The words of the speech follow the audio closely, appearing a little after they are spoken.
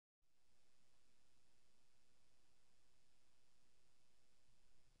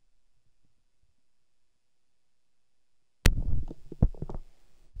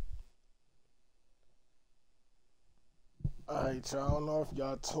Alright, y'all. I don't know if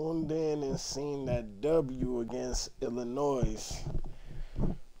y'all tuned in and seen that W against Illinois.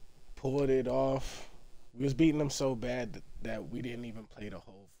 Pulled it off. We was beating them so bad that we didn't even play the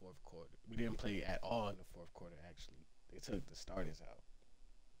whole fourth quarter. We didn't play at all in the fourth quarter, actually. They took the starters out.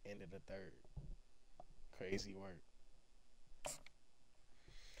 End of the third. Crazy work.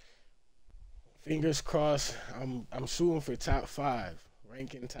 Fingers crossed. I'm shooting for top 5.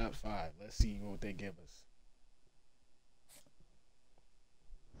 Ranking top 5. Let's see what they give us.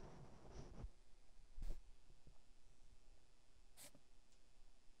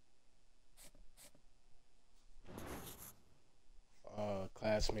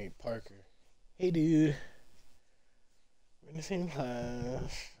 Classmate Parker. Hey, dude. We're in the same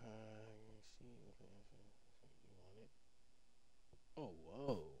class. Oh,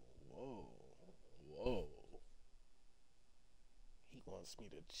 whoa, whoa, whoa. He wants me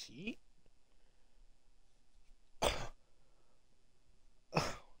to cheat?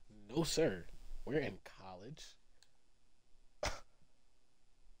 No, sir. We're in college.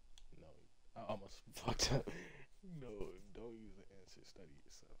 No, I almost fucked up. No, don't use the answer. Study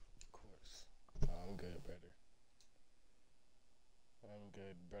yourself, of course. I'm good, brother. I'm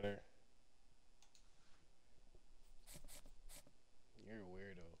good, brother. You're a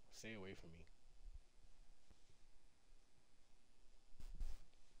weirdo. Stay away from me.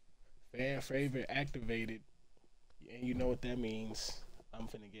 Fan favorite activated. And you know what that means. I'm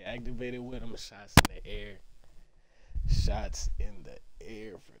finna get activated with them. Shots in the air. Shots in the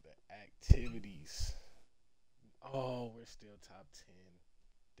air for the activities. Oh, we're still top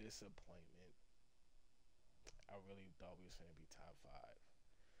 10. Disappointment. I really thought we was gonna be top 5.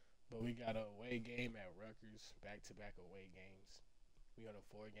 But we got a away game at Rutgers. Back-to-back away games. We on a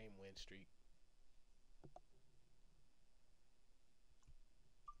 4-game win streak.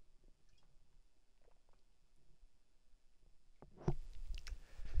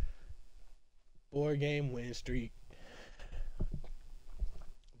 Four-game win streak.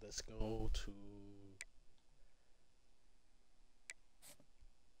 Let's go to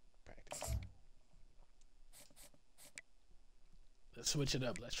practice. Let's switch it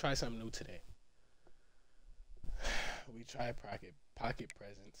up. Let's try something new today. We try pocket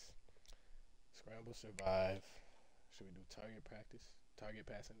presence. Scramble survive. Should we do target practice? Target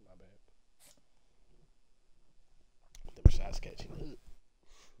passing? My bad. Them shots catching.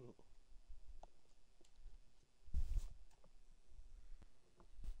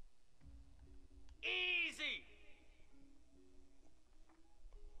 Easy.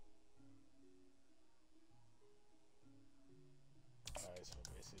 Alright, so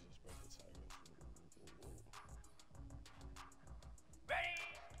basically just break the target. Ready.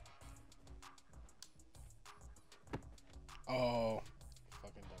 Oh,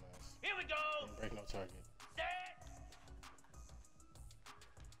 fucking dumbass. Here we go. Didn't break no target. Set.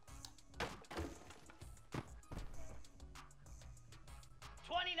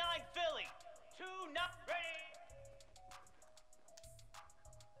 29 Philly. 2 not ready.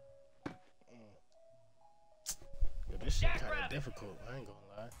 Yo, this shit kind of difficult. I ain't gonna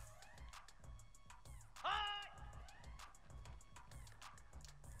lie. High.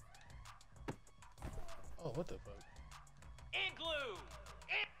 Oh, what the fuck? Igloo.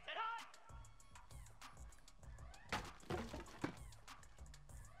 Set high.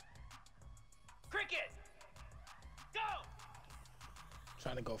 Cricket. Go.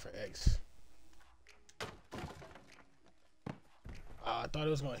 Trying to go for X. I thought it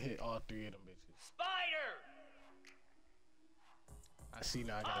was gonna hit all 3 of them bitches. Spider. I see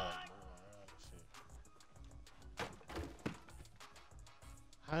now. I gotta like, move around and shit.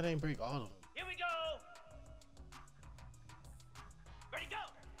 How they ain't break all of them? Here we go. Ready, go.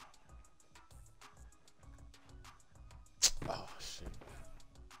 Oh shit.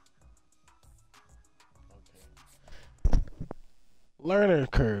 Okay. Learner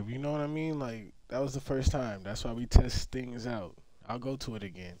curve. You know what I mean? Like that was the first time. That's why we test things out. I'll go to it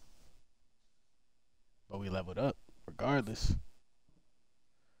again. But we leveled up regardless.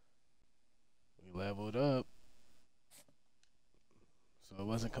 We leveled up. So it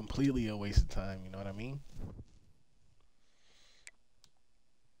wasn't completely a waste of time, you know what I mean?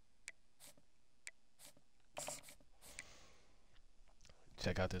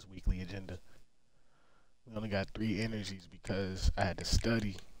 Check out this weekly agenda. We only got 3 energies because I had to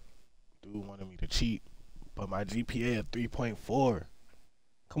study. Dude wanted me to cheat. But my GPA at 3.4.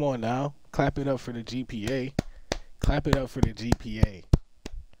 Come on now. Clap it up for the GPA. Clap it up for the GPA.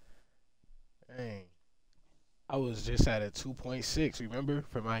 Dang. I was just at a 2.6, remember,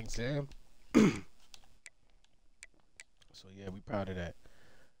 for my exam? So yeah, we proud of that.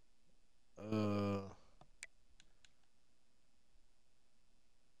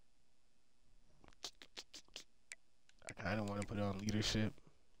 I didn't want to put it on leadership.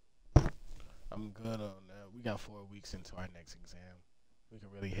 I'm good on that. We got 4 weeks into our next exam. We can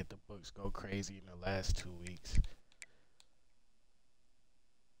really hit the books, go crazy in the last 2 weeks.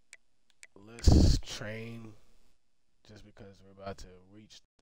 Let's train just because we're about to reach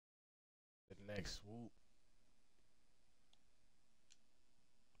the next swoop.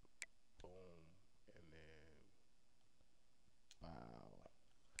 Boom. And then, wow.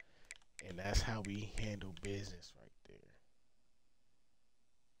 And that's how we handle business right there.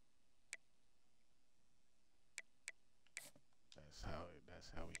 That's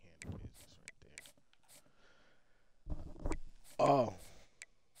how we handle business right there. Oh.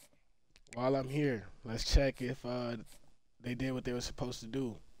 While I'm here, let's check if they did what they were supposed to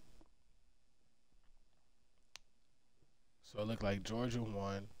do. So it looked like Georgia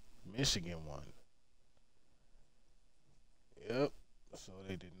won, Michigan won. Yep. So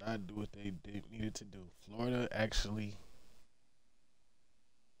they did not do what they needed to do. Florida actually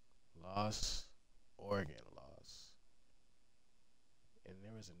lost. Oregon lost. And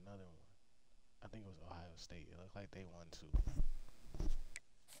there was another one. I think it was Ohio State. It looked like they won too.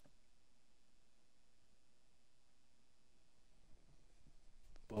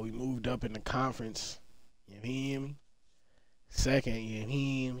 But we moved up in the conference. You hear me? Second, you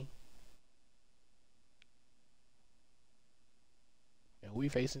hear me? And who we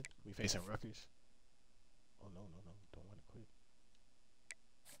facing? We facing Rutgers. Oh, no. Don't want to quit.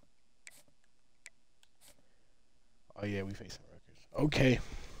 Oh, yeah, we facing Rutgers. Okay.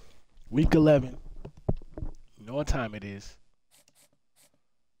 Week 11. You know what time it is.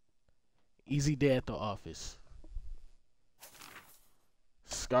 Easy day at the office.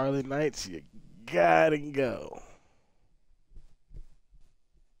 Scarlet Knights, you gotta go.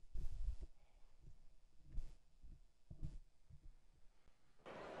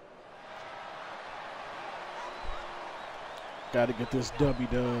 Gotta get this W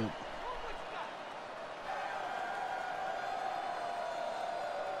dub.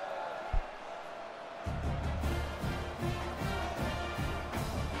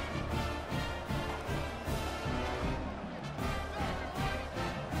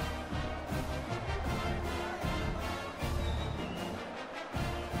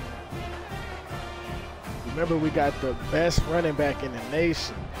 Remember, we got the best running back in the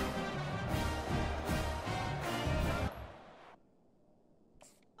nation.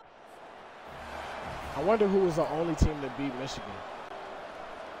 I wonder who was the only team that beat Michigan.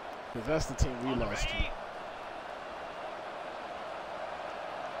 Because that's the team we lost to.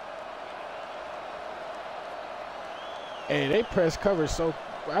 Hey, they press cover, so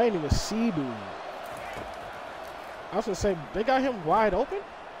I didn't even see dude. I was going to say, they got him wide open?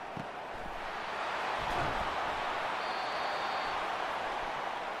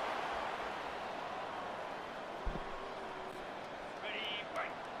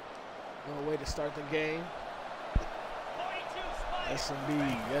 No way to start the game. Yes,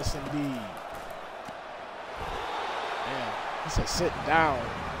 indeed. Yes, indeed. Man, he said sit down.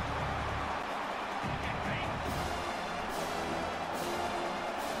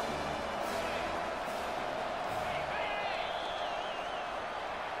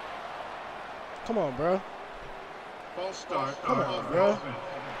 Come on, bro. False start. Come on, bro.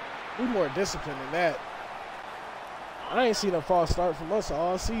 We more disciplined than that. I ain't seen a false start from us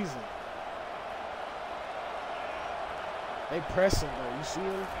all season. They pressing though, you see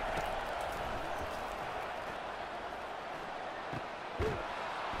him?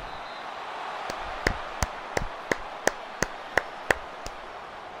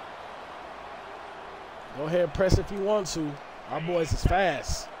 Go ahead and press if you want to. Our boys is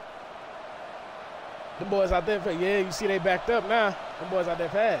fast. The boys out there, yeah, you see they backed up now. The boys out there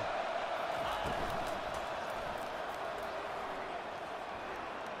fast.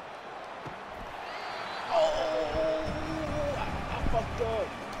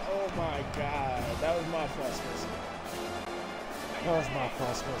 That was my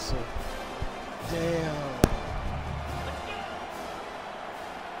fault, Spencer. Damn.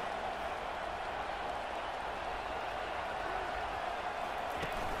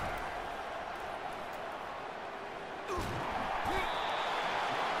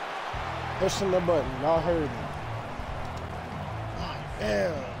 Pushing the button. Y'all heard me.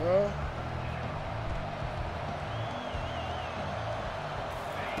 Damn, bro.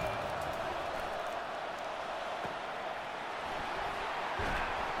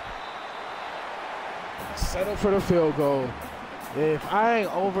 Settle for the field goal. If I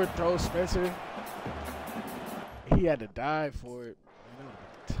ain't overthrow Spencer, he had to dive for it.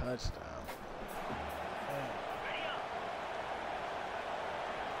 Touchdown.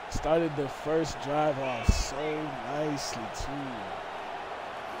 Started the first drive off so nicely too.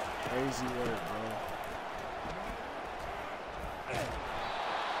 Crazy work, bro.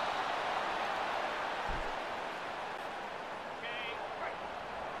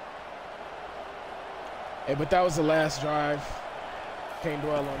 Hey, but that was the last drive. Can't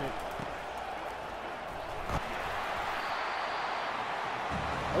dwell on it.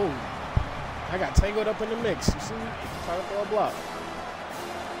 Oh, I got tangled up in the mix. You see me? Trying to throw a block.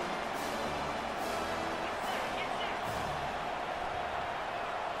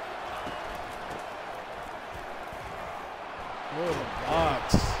 Oh, the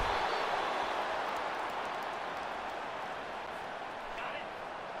blocks.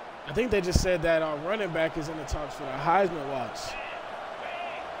 I think they just said that our running back is in the talks for the Heisman watch.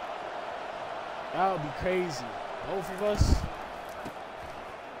 That would be crazy. Both of us.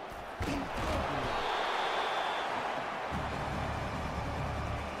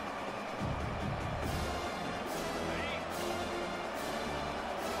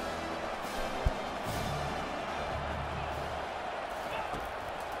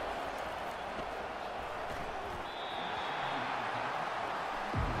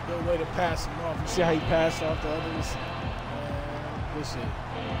 Good way to pass him off. You see how he passed off the others? Good shit.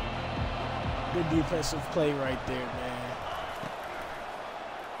 Good defensive play right there, man.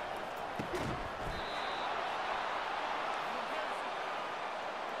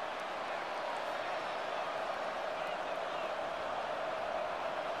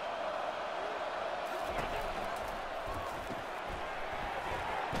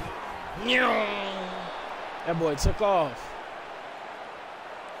 That boy took off.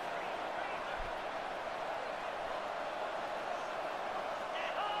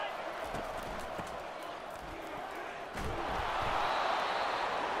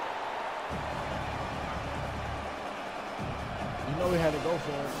 You know we had to go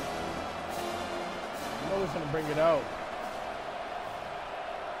for it. You know we're finna bring it out.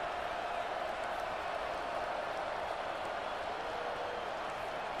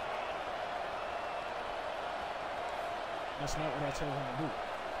 That's not what I told him to do.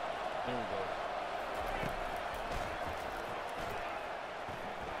 There we go.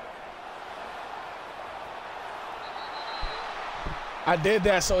 I did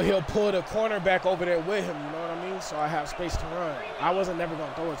that so he'll pull the cornerback over there with him, you know what I mean? So I have space to run. I wasn't never going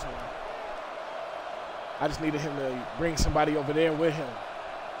to throw it to him. I just needed him to bring somebody over there with him.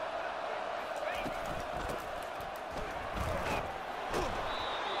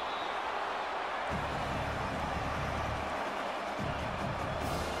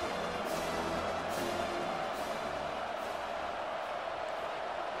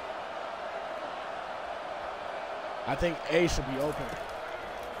 I think A should be open.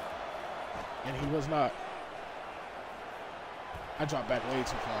 And he was not. I dropped back way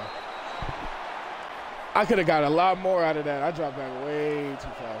too far. I could have got a lot more out of that. I dropped back way too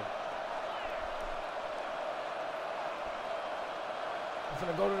far. I'm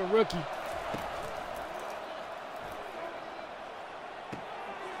finna go to the rookie.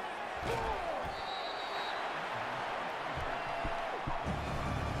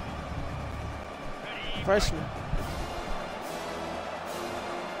 Freshman.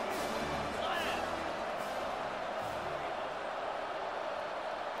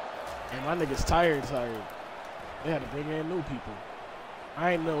 And my niggas tired. They had to bring in new people.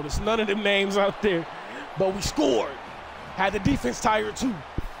 I ain't noticed none of them names out there, but we scored. Had the defense tired too.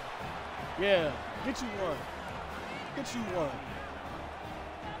 Yeah, get you one. Get you one.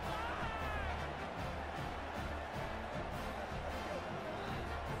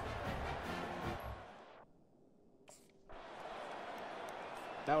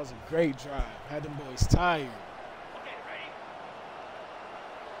 That was a great drive. Had them boys tired. Okay, ready?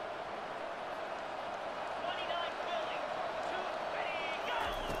 29 Philly. 2, ready, go!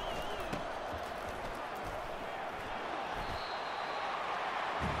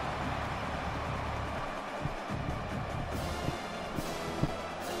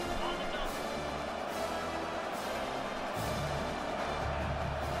 On the double.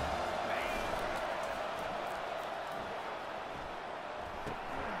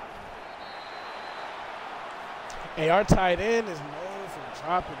 Hey, our tight end is known for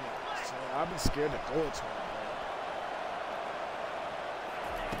dropping it, so I've been scared to throw it to him.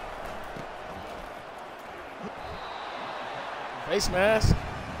 Face mask.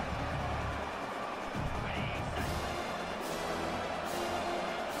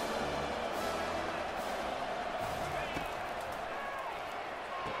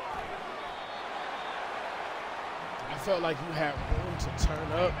 I felt like you had room to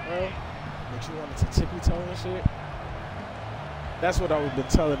turn up, bro, but you wanted to tippy toe and shit. That's what I've been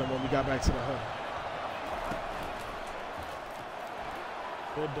telling him when we got back to the huddle.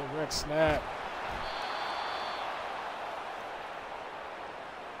 Good direct snap.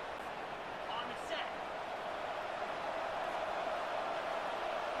 On the set.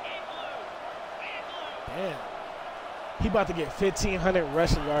 In blue. In blue. Damn. He about to get 1,500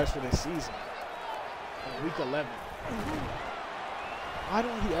 rushing yards for this season. In week 11. Why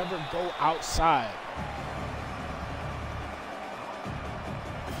don't he ever go outside?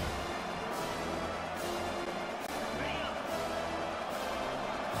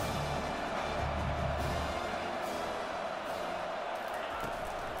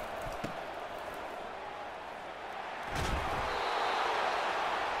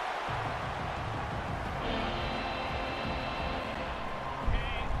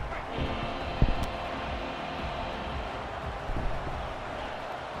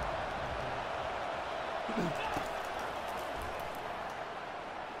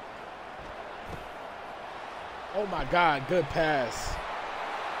 Oh my God, good pass.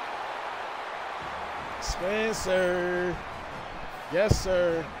 Spencer. Yes,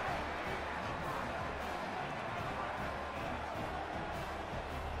 sir.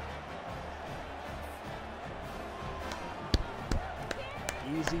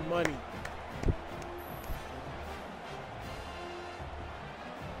 Easy money.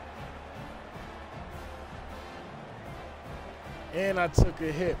 And I took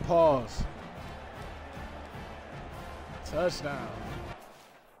a hit. Pause. Touchdown.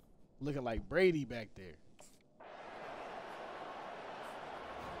 Looking like Brady back there.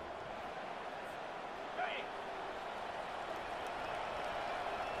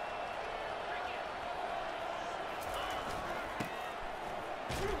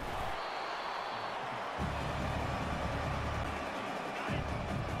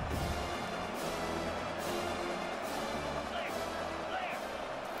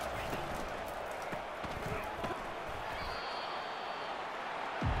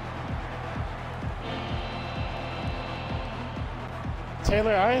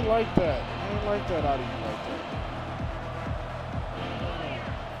 Taylor, I ain't like that. I ain't like that out of you like that.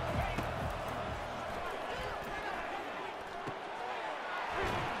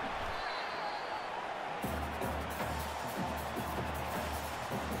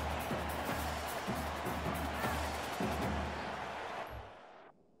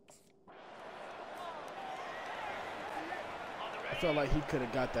 I felt like he could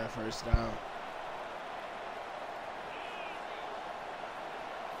have got that first down.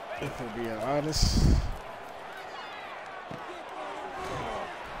 If we're being honest.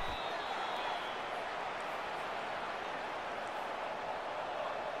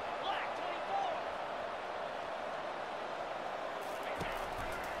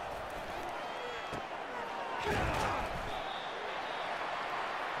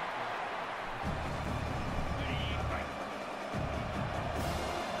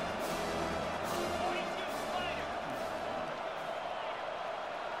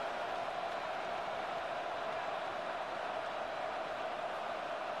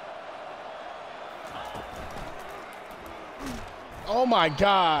 Oh my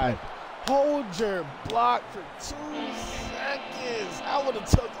God. Hold your block for 2 seconds. I would have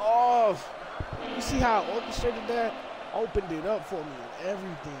took off. You see how I orchestrated that? Opened it up for me and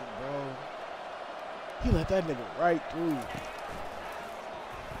everything, bro. He let that nigga right through.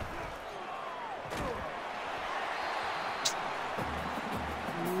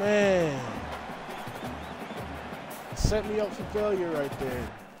 Man. Set me up for failure right there.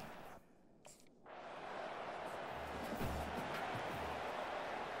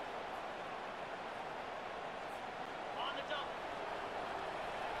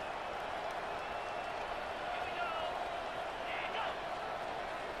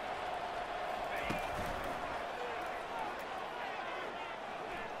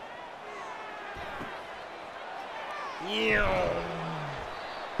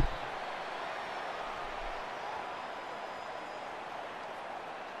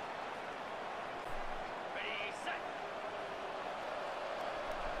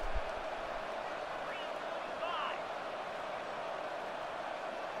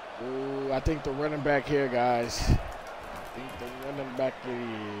 Ooh, I think the running back here, guys. I think the running back here.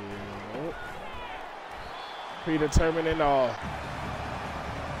 Oh. Predetermined and all.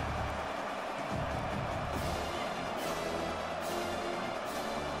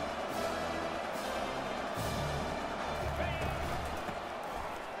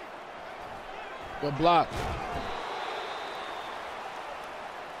 Good block.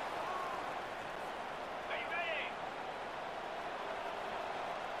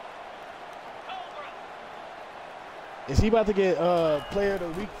 Is he about to get player of the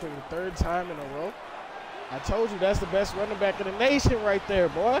week for the 3rd time in a row? I told you that's the best running back in the nation right there,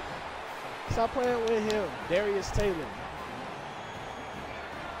 boy. Stop playing with him. Darius Taylor.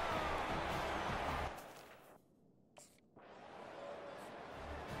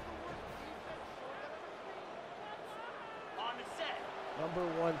 On the set. Number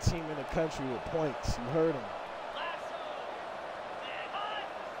 1 team in the country with points. You heard him.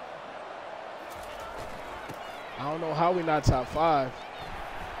 I don't know how we not top 5.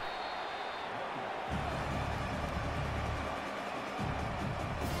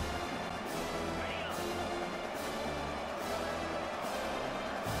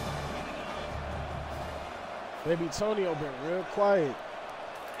 Baby Tonio been real quiet.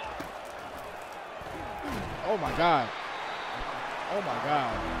 Oh my God. Oh my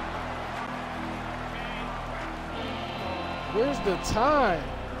God. Where's the time?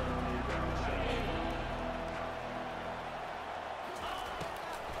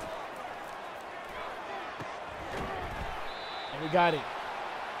 And we got it.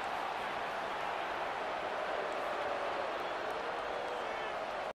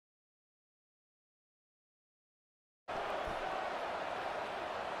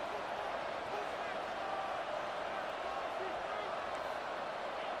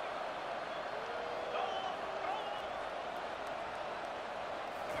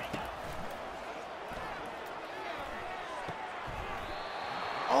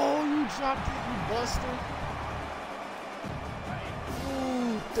 Oh, you dropped it, you buster.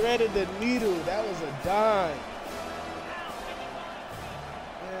 Ooh, threaded the needle. That was a dime.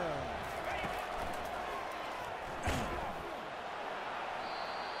 Yeah.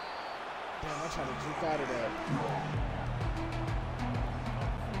 Damn, I tried to juke out of that.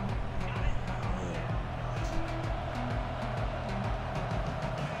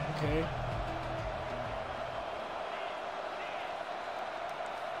 Okay.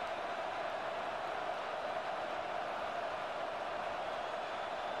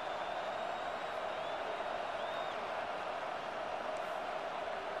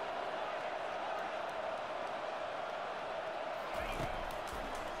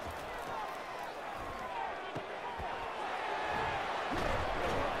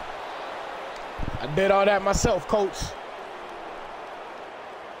 I did all that myself, coach.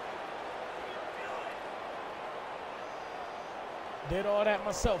 Did all that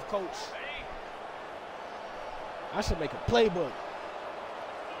myself, coach. I should make a playbook.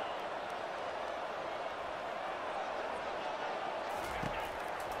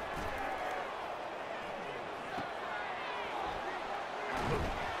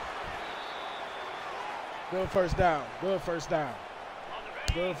 Good first down. Good first down.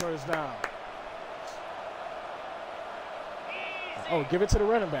 Good first down. Oh, give it to the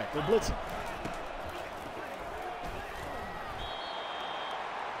running back. They're blitzing.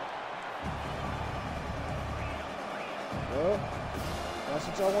 Well, that's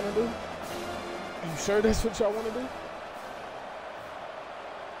what y'all want to do? You sure that's what y'all want to do?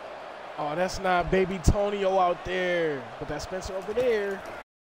 Oh, that's not baby Tonio out there. But that's Spencer over there.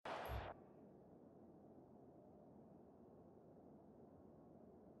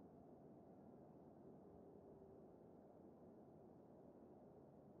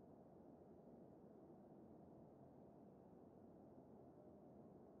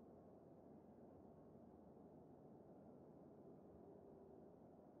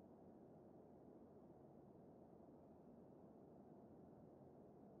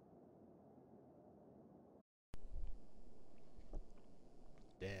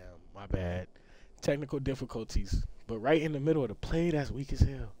 Damn, my bad. Technical difficulties. But right in the middle of the play, that's weak as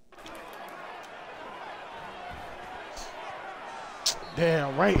hell.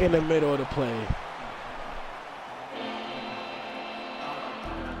 Damn, right in the middle of the play.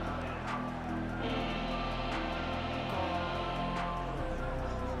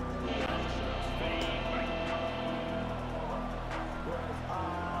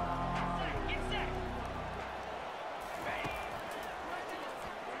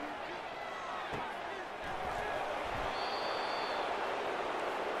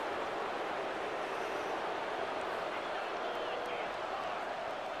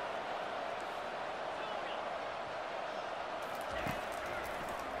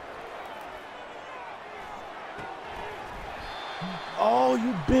 Oh,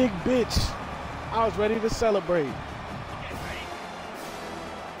 you big bitch. I was ready to celebrate.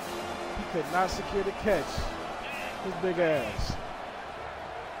 He could not secure the catch. His big ass.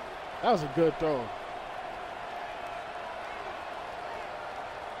 That was a good throw.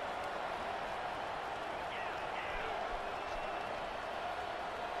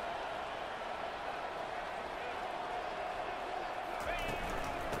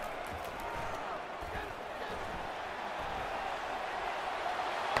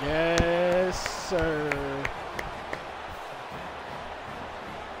 Yes, sir.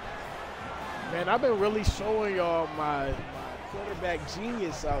 Man, I've been really showing y'all my quarterback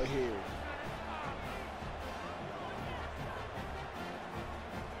genius out here.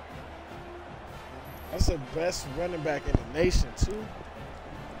 That's the best running back in the nation, too.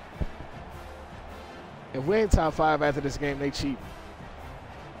 If we ain't top 5 after this game, they cheat.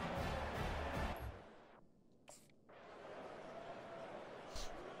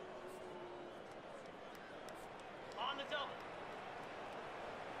 On the double.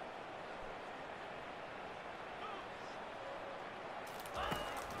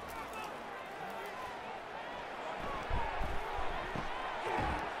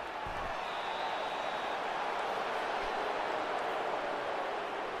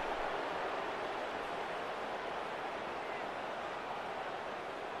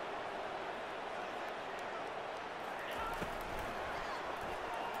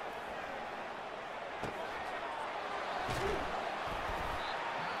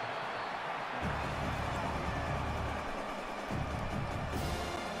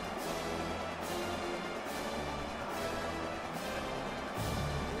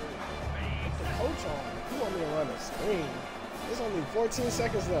 Coach on. You want me to run a screen? There's only 14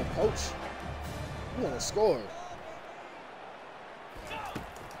 seconds left, coach. You want to score.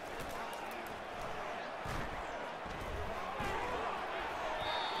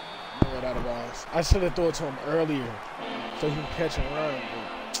 Throw it out of bounds. I should have thrown it to him earlier so he can catch and run.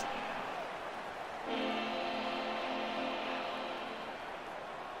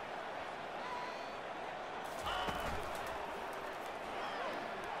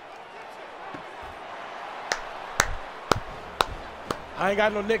 I ain't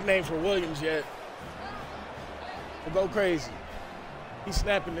got no nickname for Williams yet. We'll go crazy. He's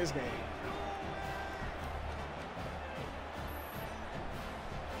snapping this game.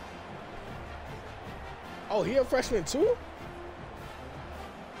 Oh, he a freshman too?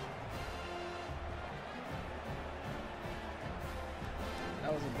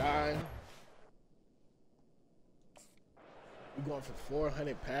 That was a dime. We're going for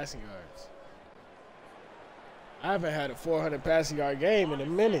 400 passing yards. I haven't had a 400 passing yard game in a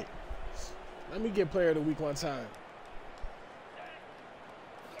minute. Let me get player of the week one time.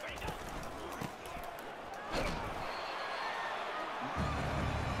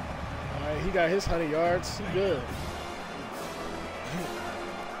 All right, he got his 100 yards. He good.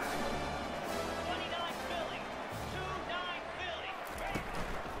 29 Philly. 2-9 Philly.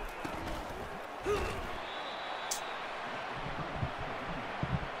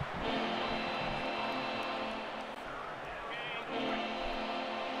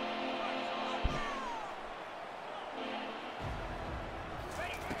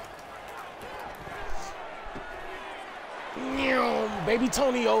 Baby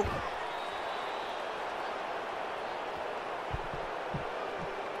Tonio.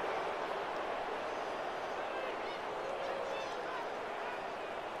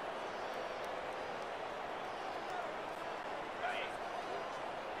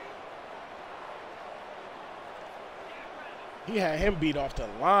 He had him beat off the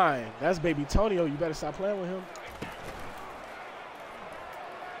line. That's Baby Tonio. You better stop playing with him.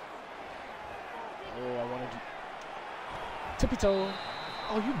 Oh, I wanted to. Tippy toe.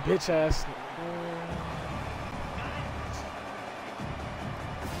 Oh, you bitch ass.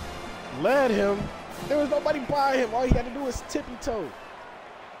 Led him. There was nobody by him. All he had to do was tippy toe.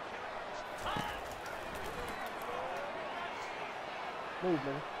 Move,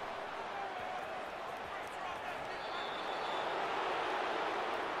 man.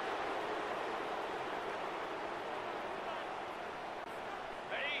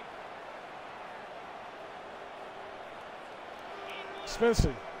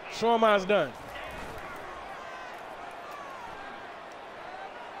 Spencer, show him how it's done.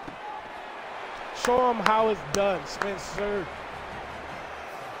 Show him how it's done, Spencer.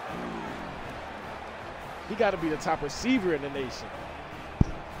 He got to be the top receiver in the nation. 2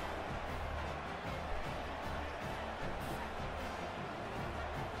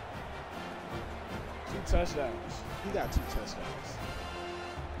 touchdowns. He got 2 touchdowns.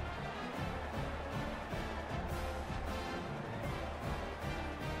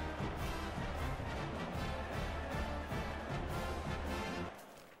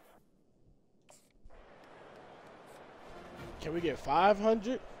 Can we get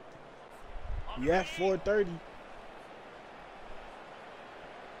 500? Yeah, 430.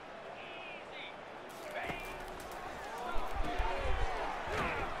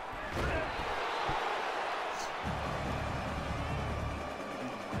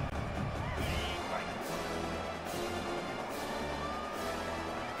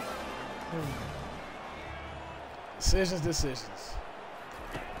 Decisions.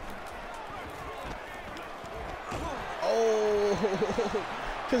 Oh,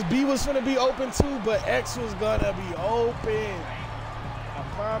 because B was going to be open too, but X was going to be open. I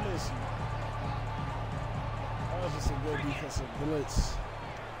promise you. That was just a good defensive blitz.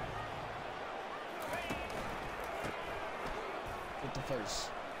 With the first.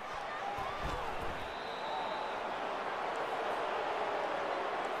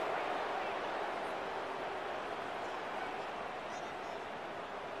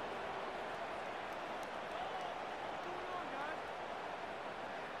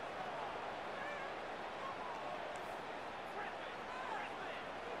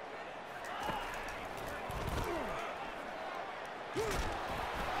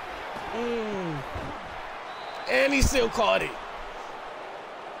 And he still caught it.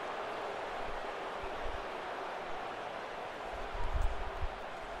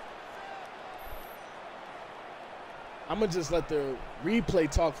 I'm going to just let the replay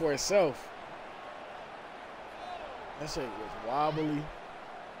talk for itself. That shit was wobbly.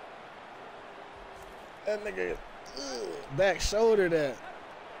 That nigga back shoulder that.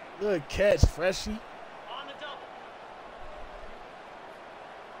 Good catch, Freshie. On the double.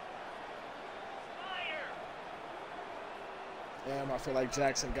 Fire. Damn, I feel like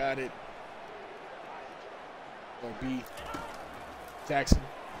Jackson got it. Or B. Jackson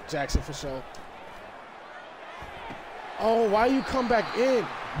for sure. Oh, why you come back in?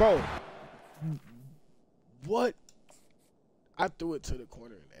 Bro. What? I threw it to the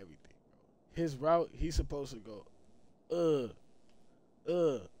corner and everything, bro. His route, he's supposed to go.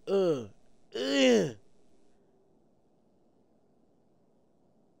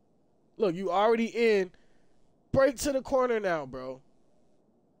 Look, you already in. Break to the corner now, bro.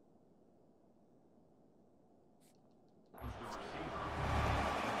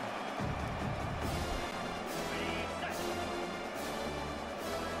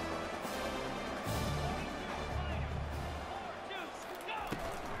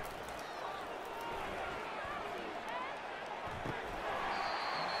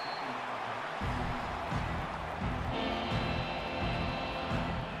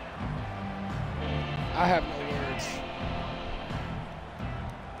 I have no words.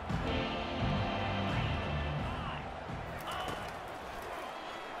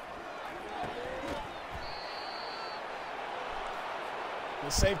 The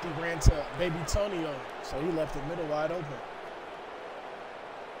safety ran to baby Tonio, so he left the middle wide open.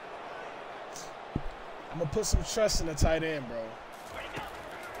 I'm going to put some trust in the tight end, bro.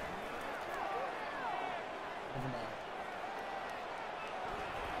 Never mind.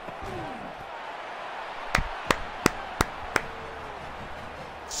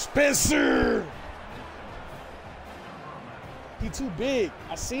 Spencer! He too big.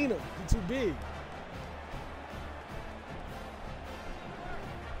 I seen him. He too big.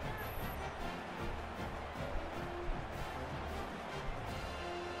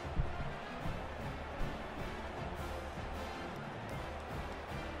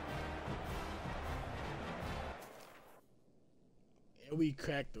 And we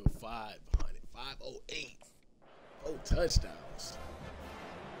cracked the 508. 4 touchdowns.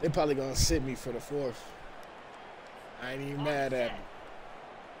 They probably gonna sit me for the 4th. I ain't even mad at them.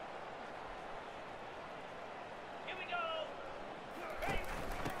 Here we go.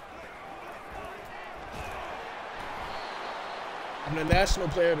 I'm the National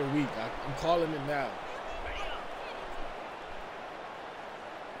Player of the Week. I'm calling it now.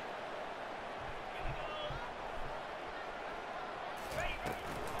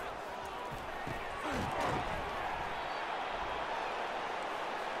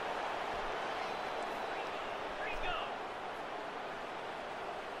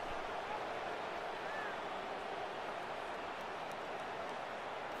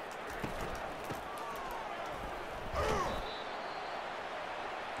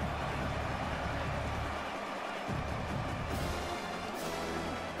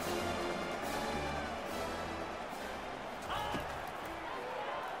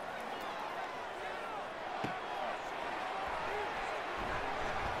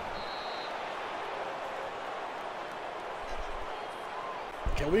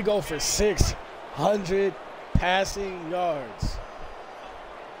 Can we go for 600 passing yards?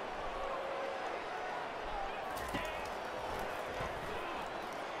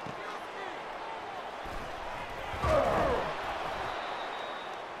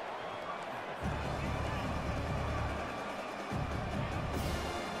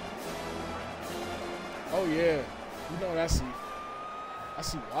 Oh yeah, you know what I see. I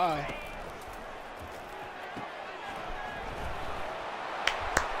see why.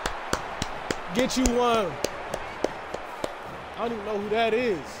 Get you one. I don't even know who that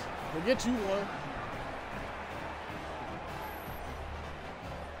is, but get you one.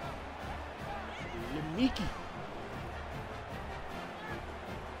 Lemiki.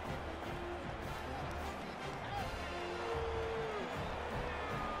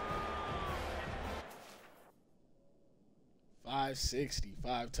 .560,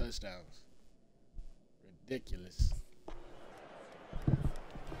 5 touchdowns. Ridiculous.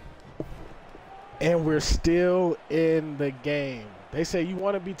 And we're still in the game. They say you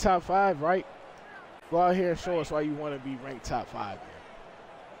want to be top 5, right? Go out here and show us why you want to be ranked top 5. Man.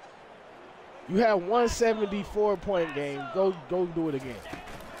 You have 174-point game. Go do it again.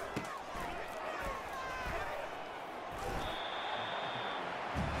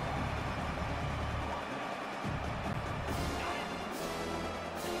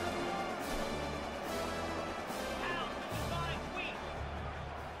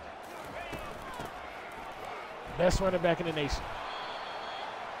 Best running back in the nation.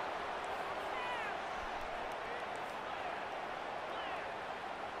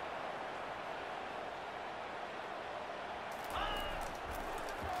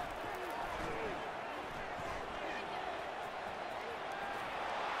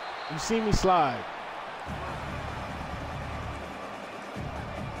 You see me slide.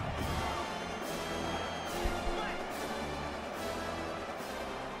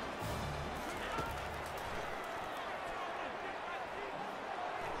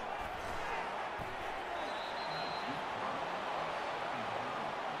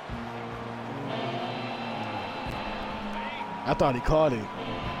 I thought he caught it.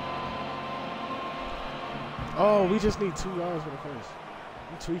 Oh, we just need 2 yards for the first.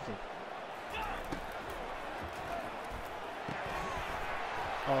 I'm tweaking.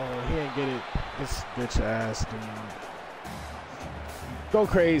 Oh, he ain't get it. This bitch ass dude. Go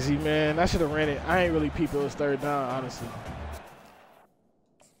crazy, man. I should have ran it. I ain't really peep it was 3rd down, honestly.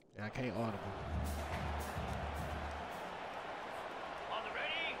 Yeah, I can't audible.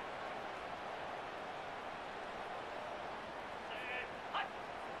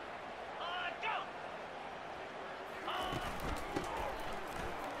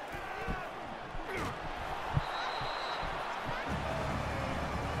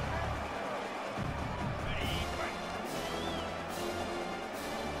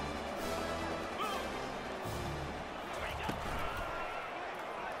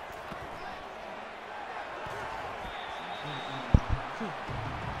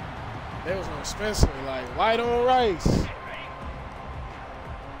 They was on Spencer, like, white on rice. He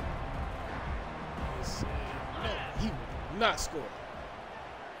said, no, he will not score.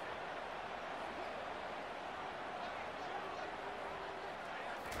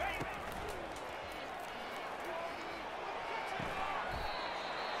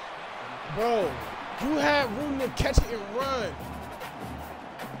 Bro, you had room to catch it and run.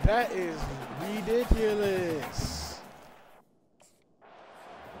 That is ridiculous.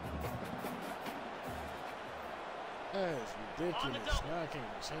 That is ridiculous. Now I can't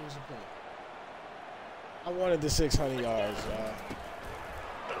even change the play. I wanted the 600 yards, y'all.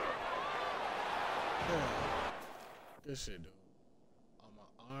 Good shit, dude. Oh,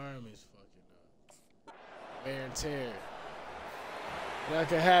 my arm is fucking up. Wear and tear. That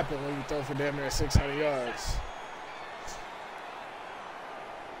can happen when you throw for damn near 600 yards.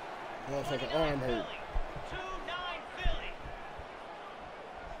 Motherfucking arm hurt.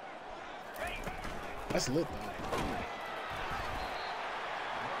 That's lit, though.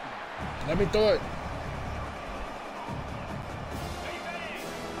 Let me throw it.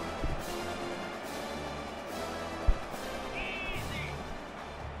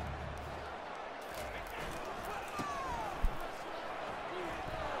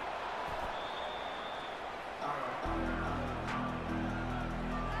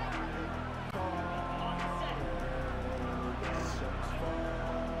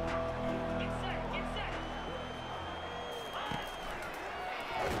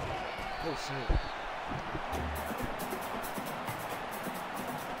 Oh, shit.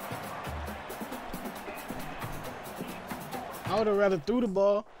 I would have rather threw the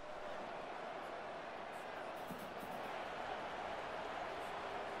ball.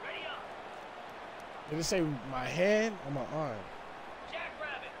 Did it say my hand or my arm?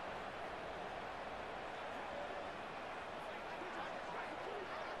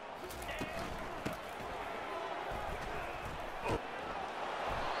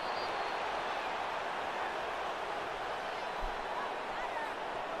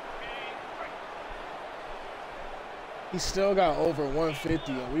 He still got over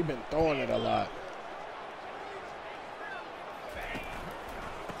 150, and we've been throwing it a lot.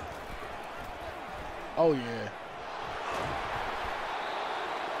 Oh, yeah.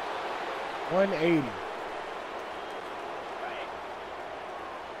 180.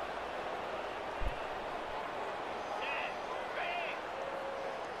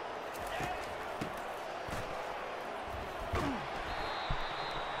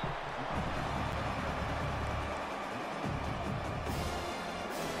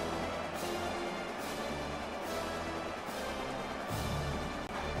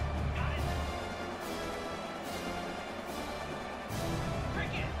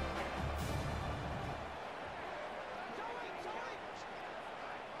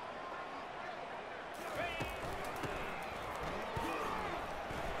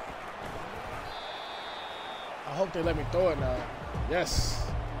 I hope they let me throw it now. Yes.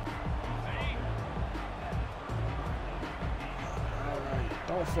 All right.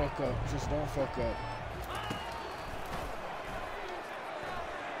 Don't fuck up. Just don't fuck up.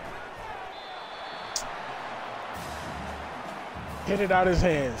 Hit it out his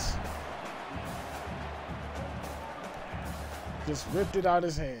hands. Just ripped it out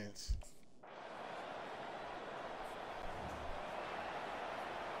his hands.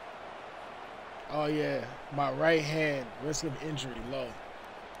 Oh yeah, my right hand, risk of injury low.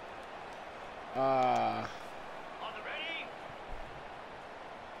 On the ready.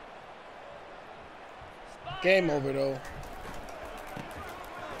 Game over though.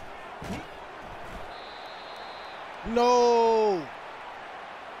 No.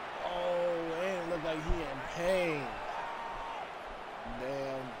 Oh, it looked like he in pain.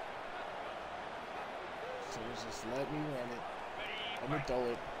 Damn. So just let me run it. Let me throw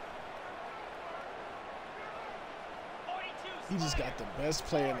it. He just got the best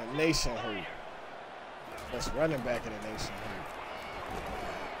player in the nation hurt. Best running back in the nation hurt.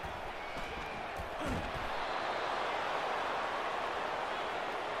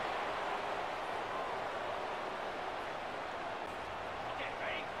 Okay,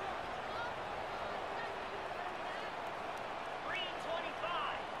 ready? 3:25.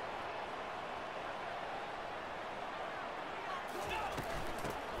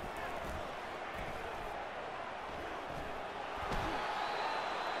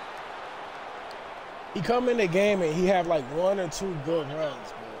 He come in the game and he have like 1 or 2 good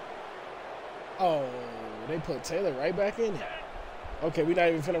runs, but oh, they put Taylor right back in it. Okay, we not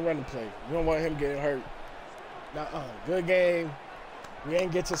even finna run the play. We don't want him getting hurt. Good game. We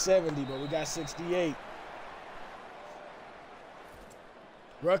ain't get to 70, but we got 68.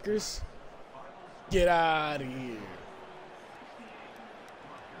 Rutgers, get out of here.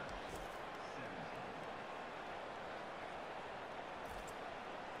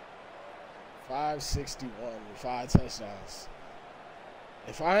 .561 with 5 touchdowns.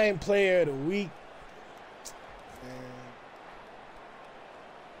 If I ain't player of the week, man.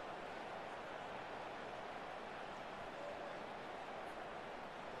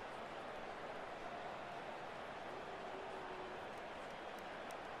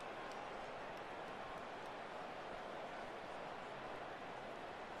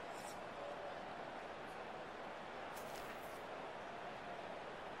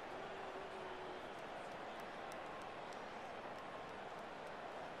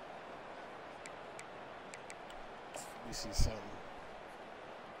 Let me see something.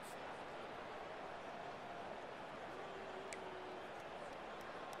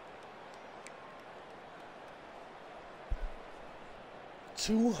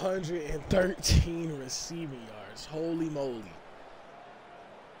 $213 receiving yards. Holy moly.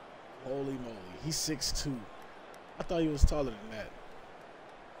 Holy moly. He's 6'2". I thought he was taller than that.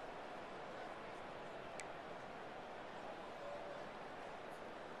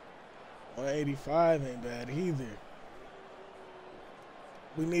 $185 ain't bad either.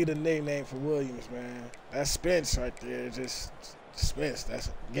 We need a nickname for Williams, man. That's Spence right there. Just Spence. That's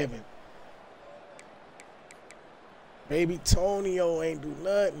a given. Baby Tonio ain't do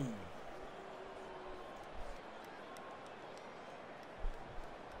nothing.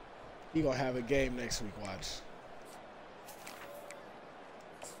 He gonna have a game next week, watch.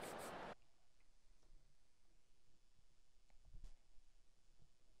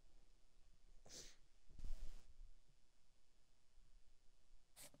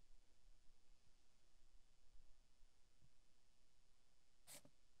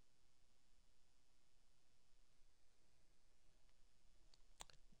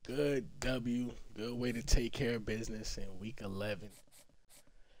 Good W. Good way to take care of business in week 11.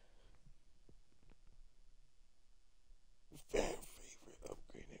 Fan favorite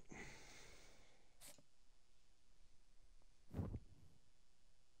upgraded.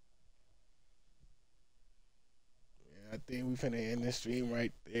 Yeah, think we finna end the stream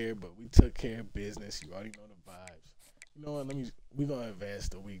right there, but we took care of business. You already know the vibes. You know what? We gonna advance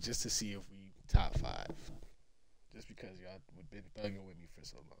the week just to see if we top 5. Just because y'all been thugging with me for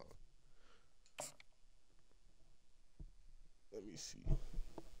so long. Let me see.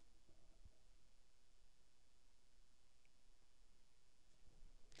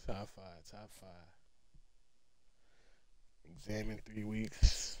 Top 5. Examine 3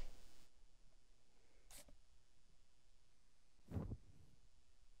 weeks. Oh,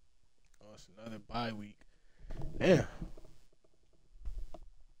 it's another bye week. Damn.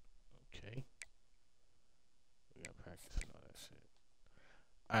 Okay. We got practice and all that shit.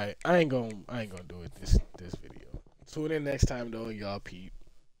 Alright, I ain't gonna do it this video. Tune in next time though, y'all peep,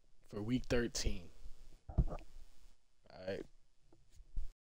 for week 13.